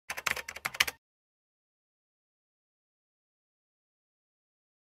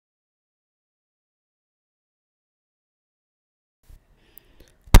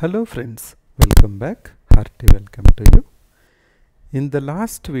Hello friends, welcome back. Hearty welcome to you. In the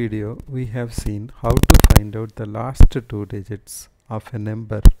last video we have seen how to find out the last two digits of a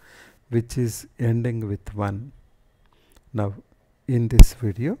number which is ending with 1. Now in this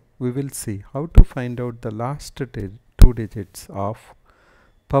video we will see how to find out the last two digits of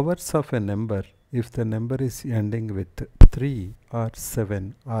powers of a number if the number is ending with 3 or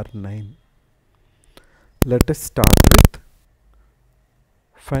 7 or 9. Let us start with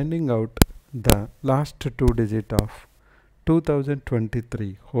finding out the last two digit of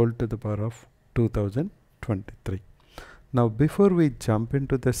 2023 whole to the power of 2023. Now before we jump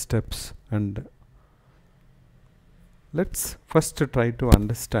into the steps, and let's first try to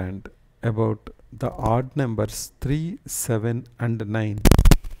understand about the odd numbers 3, 7 and 9.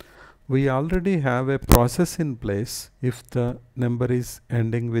 We already have a process in place if the number is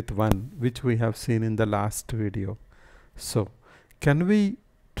ending with 1, which we have seen in the last video. So can we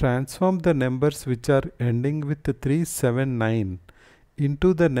transform the numbers which are ending with 3, 7, 9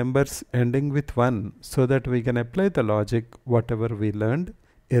 into the numbers ending with 1 so that we can apply the logic whatever we learned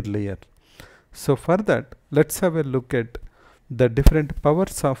earlier. So for that, let's have a look at the different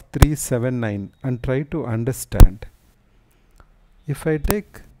powers of 3, 7, 9 and try to understand. If I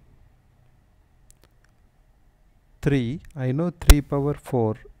take 3, I know 3 power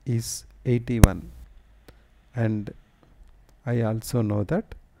 4 is 81, and I also know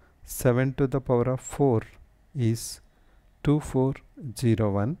that 7 to the power of 4 is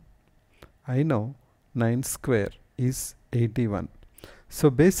 2401. I know 9 square is 81. So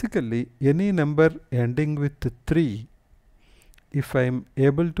basically any number ending with 3, if I am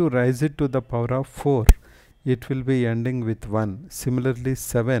able to raise it to the power of 4, it will be ending with 1. Similarly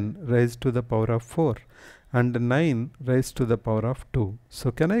 7 raised to the power of 4 and 9 raised to the power of 2.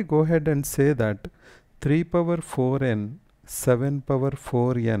 So can I go ahead and say that 3 power 4n, 7 power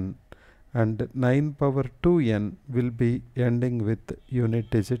 4n and 9 power 2n will be ending with unit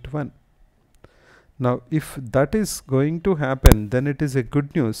digit 1. Now if that is going to happen, then it is a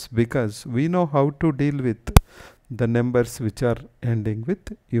good news because we know how to deal with the numbers which are ending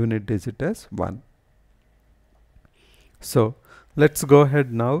with unit digit as 1. So let's go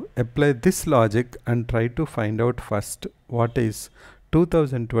ahead now, apply this logic and try to find out first what is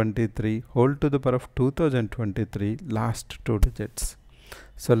 2023 whole to the power of 2023 last two digits.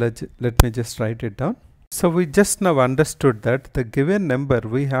 So let me just write it down. So we just now understood that the given number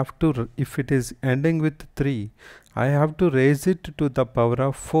we have to, if it is ending with 3, I have to raise it to the power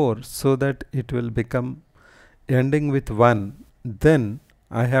of 4 so that it will become ending with 1. Then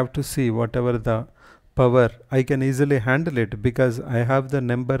I have to see whatever the power, I can easily handle it because I have the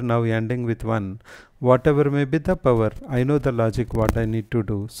number now ending with 1. Whatever may be the power, I know the logic what I need to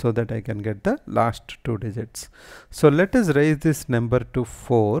do so that I can get the last two digits. So let us raise this number to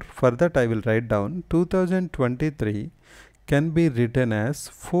 4. For that I will write down 2023 can be written as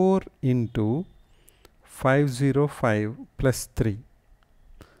 4 into 505 plus 3.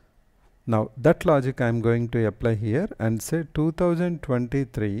 Now that logic I am going to apply here and say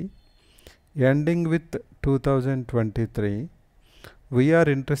 2023 ending with 2023. We are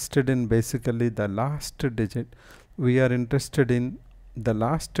interested in basically the last digit. We are interested in the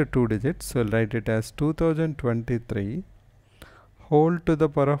last two digits. So I'll write it as 2023 whole to the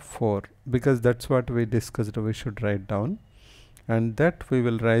power of 4 because that's what we discussed we should write down, and that we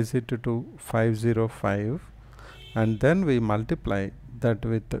will raise it to 505 and then we multiply that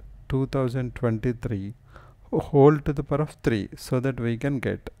with 2023 whole to the power of 3 so that we can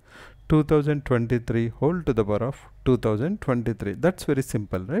get 2023 whole to the power of 2023. That's very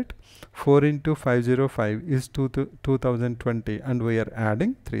simple, right? 4 into 505 is 2020 and we are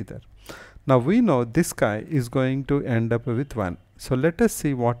adding 3 there. Now we know this guy is going to end up with 1. So let us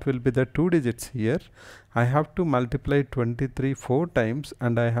see what will be the two digits here. I have to multiply 23 4 times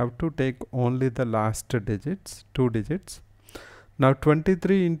and I have to take only the last digits, two digits. Now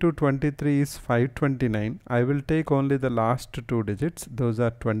 23 into 23 is 529. I will take only the last two digits, those are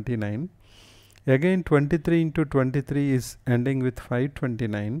 29. Again 23 into 23 is ending with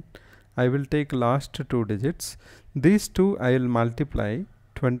 529. I will take last two digits. These two I will multiply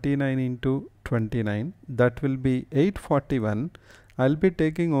 29 into 29. That will be 841. I will be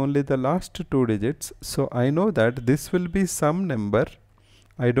taking only the last two digits. So I know that this will be some number.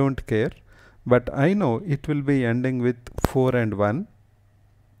 I don't care. But I know it will be ending with 4 and 1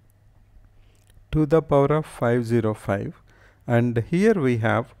 to the power of 505, and here we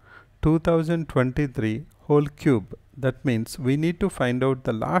have 2023 whole cube. That means we need to find out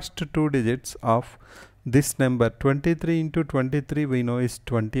the last two digits of this number 23 into 23 we know is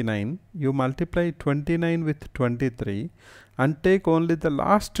 29. You multiply 29 with 23 and take only the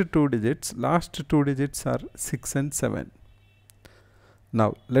last two digits. Last two digits are 6 and 7.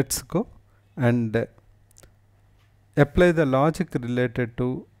 Now let's go and apply the logic related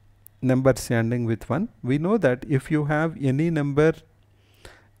to numbers ending with 1. We know that if you have any number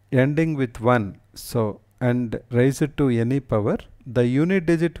ending with 1 and raise it to any power, the unit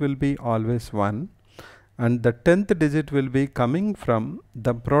digit will be always 1 and the 10th digit will be coming from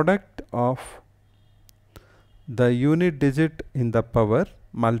the product of the unit digit in the power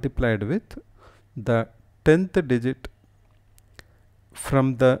multiplied with the 10th digit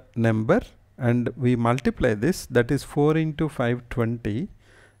from the number, and we multiply this, that is 4 into 5 20,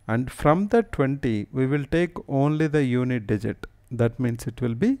 and from the 20 we will take only the unit digit, that means it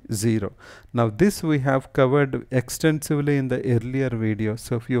will be 0. Now this we have covered extensively in the earlier video,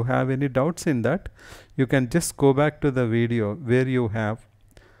 so if you have any doubts in that, you can just go back to the video where you have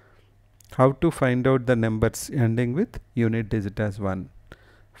how to find out the numbers ending with unit digit as 1.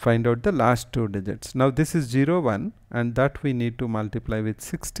 Find out the last two digits. Now this is 0 1 and that we need to multiply with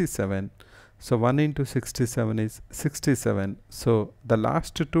 67. So 1 into 67 is 67. So the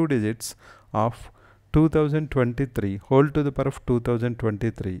last two digits of 2023 whole to the power of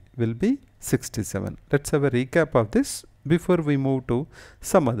 2023 will be 67. Let's have a recap of this before we move to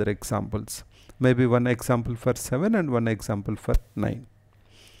some other examples. Maybe one example for 7 and one example for 9.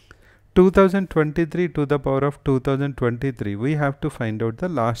 2023 to the power of 2023, we have to find out the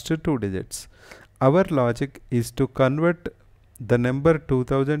last two digits. Our logic is to convert the number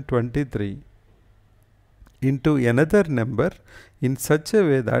 2023 into another number in such a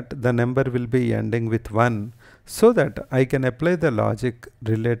way that the number will be ending with 1, so that I can apply the logic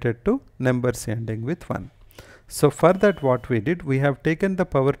related to numbers ending with 1. So for that what we did, we have taken the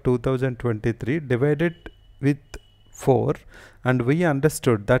power 2023 divided with 4 and we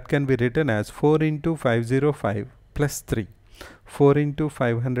understood that can be written as 4 into 505 plus 3, 4 into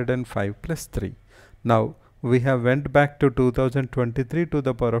 505 plus 3. Now we have went back to 2023 to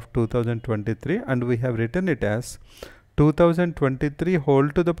the power of 2023 and we have written it as 2023 whole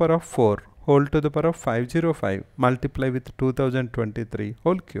to the power of 4 whole to the power of 505 multiply with 2023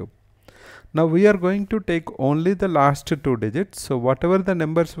 whole cube. Now we are going to take only the last two digits. So whatever the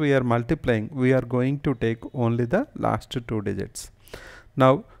numbers we are multiplying, we are going to take only the last two digits.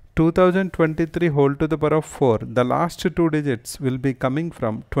 Now 2023 whole to the power of 4, the last two digits will be coming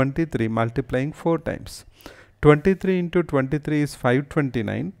from 23 multiplying 4 times. 23 into 23 is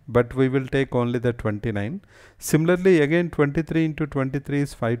 529, but we will take only the 29. Similarly again 23 into 23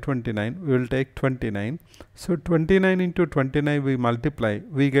 is 529, we will take 29. So 29 into 29 we multiply,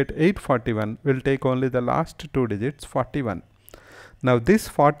 we get 841, we will take only the last two digits 41. Now this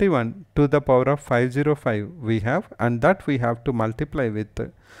 41 to the power of 505 we have, and that we have to multiply with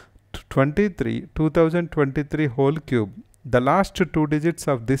 2023 whole cube. The last two digits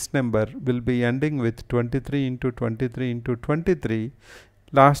of this number will be ending with 23 into 23 into 23,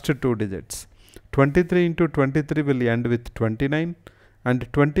 last two digits. 23 into 23 will end with 29 and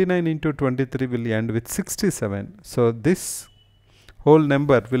 29 into 23 will end with 67. So this whole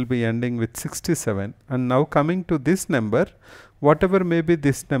number will be ending with 67. And now coming to this number, whatever may be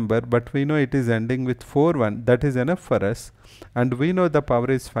this number, but we know it is ending with 41, that is enough for us, and we know the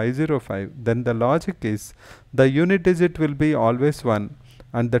power is 505. Then the logic is the unit digit will be always 1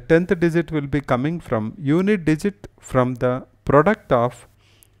 and the 10th digit will be coming from unit digit from the product of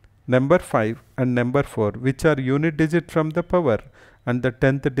number 5 and number 4, which are unit digit from the power and the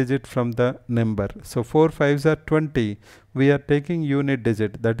 10th digit from the number. So 4 5s are 20, we are taking unit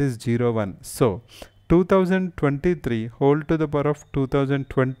digit, that is 0 1. So 2023 whole to the power of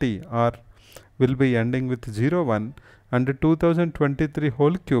 2020 or will be ending with 0 1 and 2023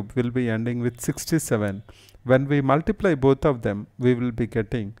 whole cube will be ending with 67. When we multiply both of them, we will be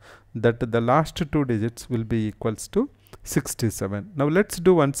getting that the last two digits will be equals to 67. Now let's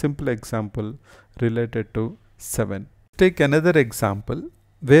do one simple example related to 7. Take another example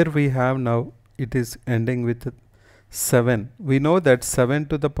where we have now it is ending with 7. We know that 7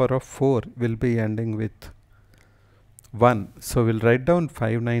 to the power of 4 will be ending with 1. So we'll write down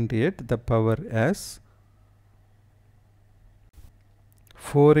 598 the power as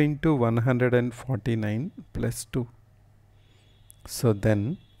 4 into 149 plus 2. So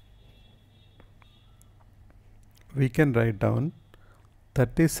then we can write down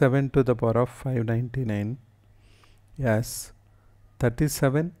 37 to the power of 599 as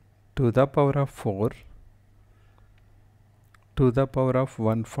 37 to the power of 4 to the power of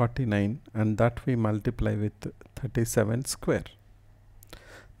 149, and that we multiply with 37 square.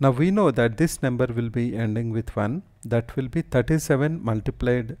 Now we know that this number will be ending with 1. That will be 37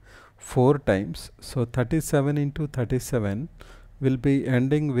 multiplied 4 times. So 37 into 37 will be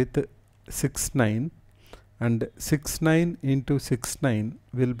ending with 69, and 69 into 69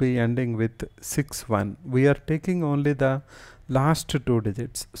 will be ending with 61. We are taking only the last two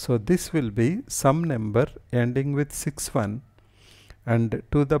digits. So this will be some number ending with 61 and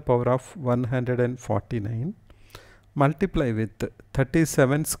to the power of 149. Multiply with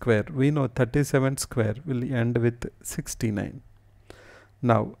 37 square. We know 37 square will end with 69.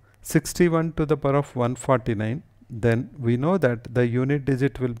 Now 61 to the power of 149. Then we know that the unit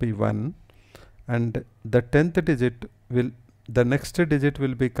digit will be 1, and the 10th digit will, the next digit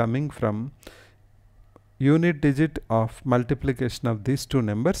will be coming from unit digit of multiplication of these two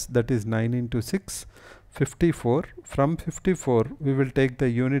numbers, that is 9 into 6, 54. From 54 we will take the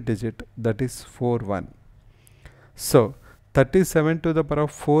unit digit, that is 41. So 37 to the power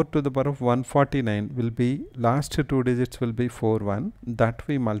of 4 to the power of 149 will be, last two digits will be 41, that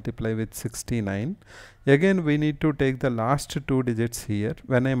we multiply with 69. Again we need to take the last two digits here.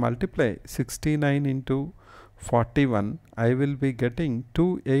 When I multiply 69 into 41, I will be getting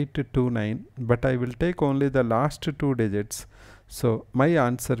 2829, but I will take only the last two digits. So my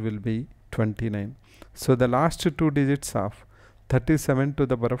answer will be 29. So the last two digits of 37 to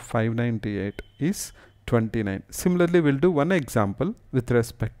the power of 598 is 29. Similarly, we'll do one example with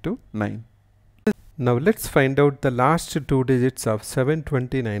respect to 9. Now let's find out the last two digits of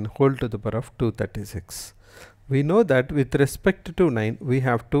 729 whole to the power of 236. We know that with respect to 9, we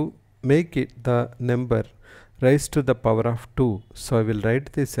have to make it the number raised to the power of 2. So I will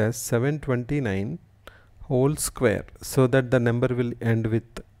write this as 729 whole square, so that the number will end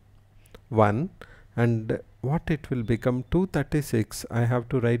with 1, and what it will become, 236, I have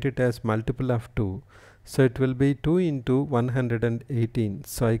to write it as multiple of 2. So it will be 2 into 118.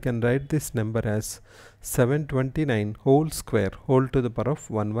 So I can write this number as 729 whole square whole to the power of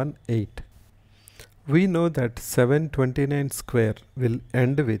 118. We know that 729 square will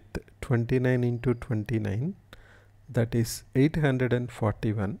end with 29 into 29, that is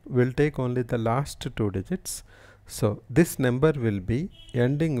 841. We'll take only the last two digits. So this number will be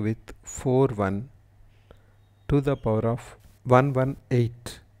ending with 41 to the power of 118.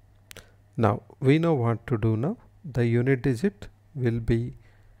 Now we know what to do now. The unit digit will be,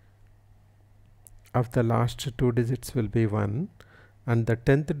 of the last two digits will be 1, and the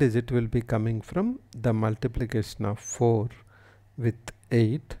 10th digit will be coming from the multiplication of 4 with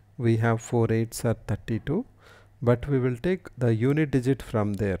 8. We have 4 8s are 32, but we will take the unit digit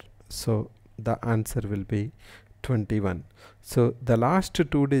from there. So the answer will be 21. So the last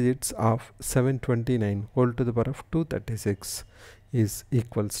two digits of 729 whole to the power of 236 is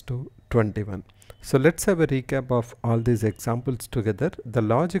equals to 21. So let's have a recap of all these examples together. The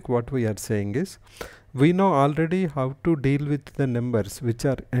logic what we are saying is, we know already how to deal with the numbers which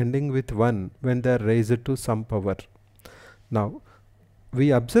are ending with 1 when they are raised to some power. Now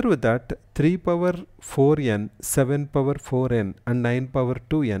we observe that 3 power 4n, 7 power 4n and 9 power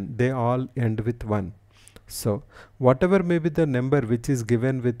 2n, they all end with 1. So whatever may be the number which is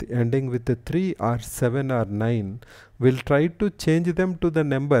given with ending with the 3 or 7 or 9, we'll try to change them to the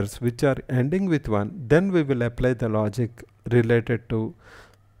numbers which are ending with 1. Then we will apply the logic related to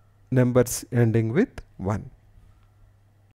numbers ending with 1.